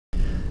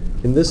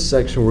In this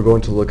section, we're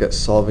going to look at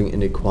solving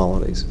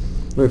inequalities.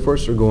 Now,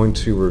 first, we're going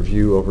to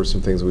review over some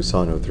things we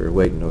saw in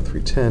 0308 and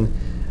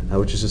 0310,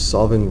 which is just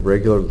solving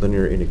regular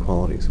linear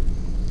inequalities.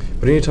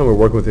 But anytime we're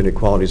working with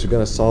inequalities, you're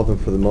going to solve them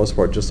for the most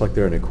part just like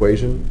they're an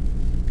equation.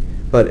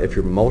 But if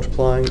you're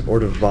multiplying or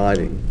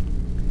dividing,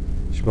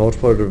 you should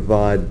multiply or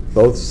divide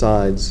both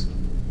sides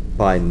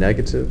by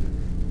negative.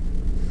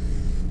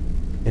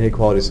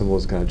 Inequality symbol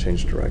is going to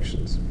change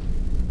directions.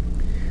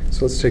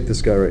 So let's take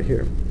this guy right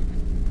here.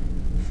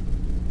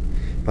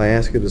 If I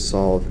ask you to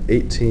solve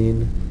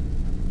 18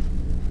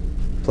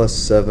 plus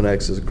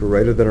 7x is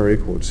greater than or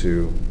equal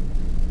to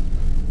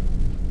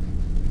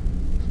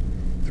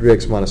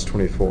 3x minus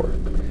 24.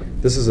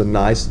 This is a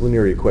nice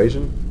linear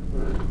equation,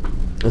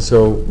 and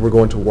so we're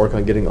going to work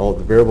on getting all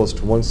the variables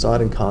to one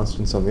side and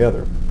constants on the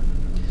other.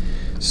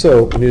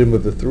 So we need to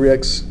move the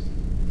 3x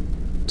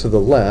to the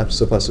left,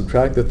 so if I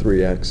subtract the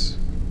 3x,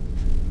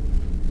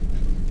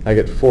 I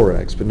get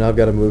 4x, but now I've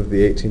got to move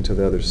the 18 to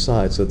the other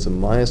side, so it's a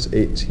minus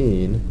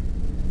 18,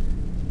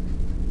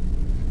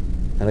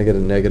 and I get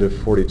a negative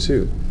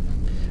 42.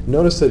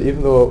 Notice that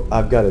even though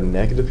I've got a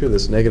negative here,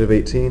 this negative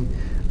 18,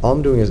 all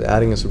I'm doing is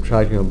adding and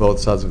subtracting on both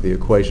sides of the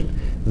equation.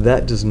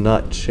 That does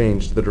not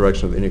change the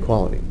direction of the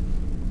inequality.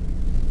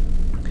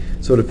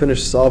 So to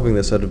finish solving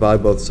this, I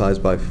divide both sides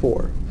by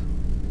 4.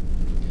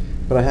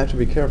 But I have to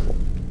be careful.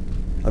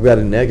 I've got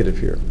a negative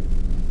here.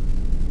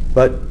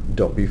 But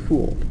don't be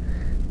fooled.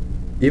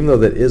 Even though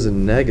that is a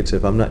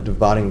negative, I'm not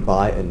dividing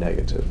by a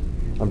negative.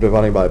 I'm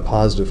dividing by a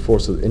positive 4,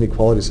 so the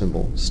inequality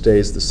symbol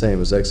stays the same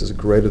as x is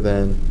greater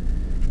than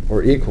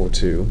or equal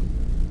to,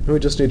 and we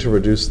just need to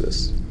reduce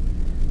this.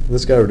 And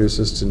this guy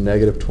reduces to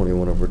negative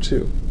 21 over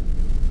 2.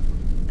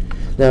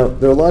 Now,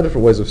 there are a lot of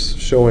different ways of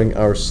showing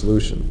our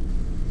solution.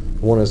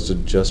 One is to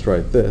just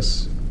write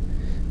this,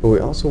 but we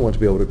also want to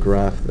be able to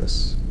graph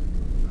this.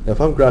 Now,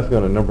 if I'm graphing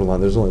on a number line,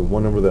 there's only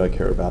one number that I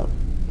care about.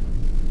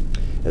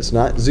 It's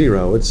not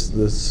 0, it's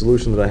the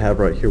solution that I have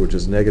right here, which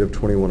is negative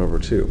 21 over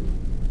 2.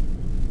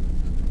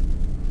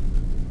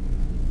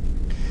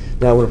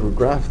 Now, when we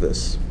graph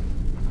this,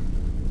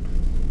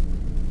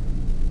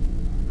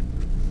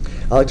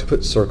 I like to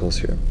put circles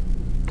here.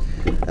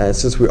 And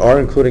since we are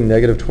including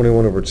negative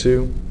 21 over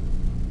 2,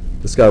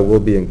 this guy will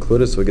be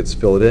included, so it gets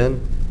filled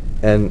in.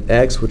 And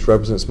x, which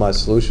represents my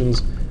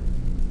solutions,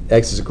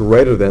 x is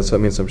greater than, so that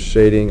means I'm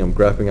shading, I'm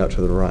graphing out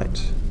to the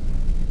right.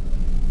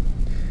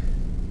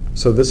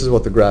 So this is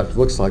what the graph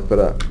looks like, but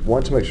I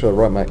want to make sure I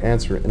write my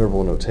answer in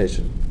interval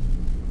notation.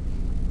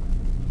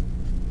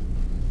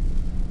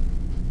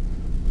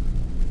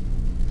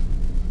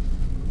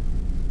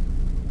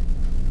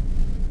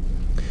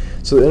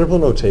 So the interval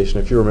notation,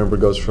 if you remember,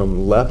 goes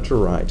from left to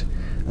right.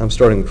 I'm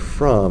starting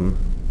from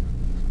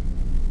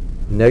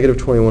negative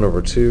 21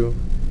 over 2.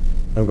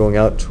 I'm going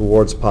out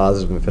towards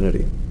positive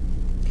infinity.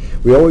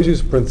 We always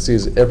use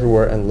parentheses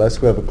everywhere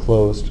unless we have a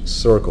closed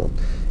circle.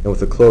 And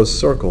with a closed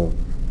circle,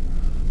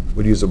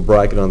 we'd use a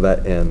bracket on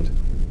that end.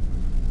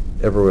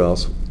 Everywhere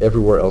else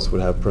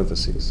would have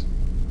parentheses.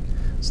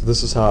 So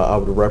this is how I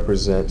would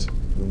represent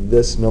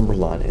this number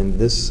line and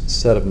this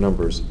set of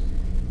numbers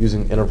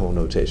using interval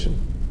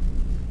notation.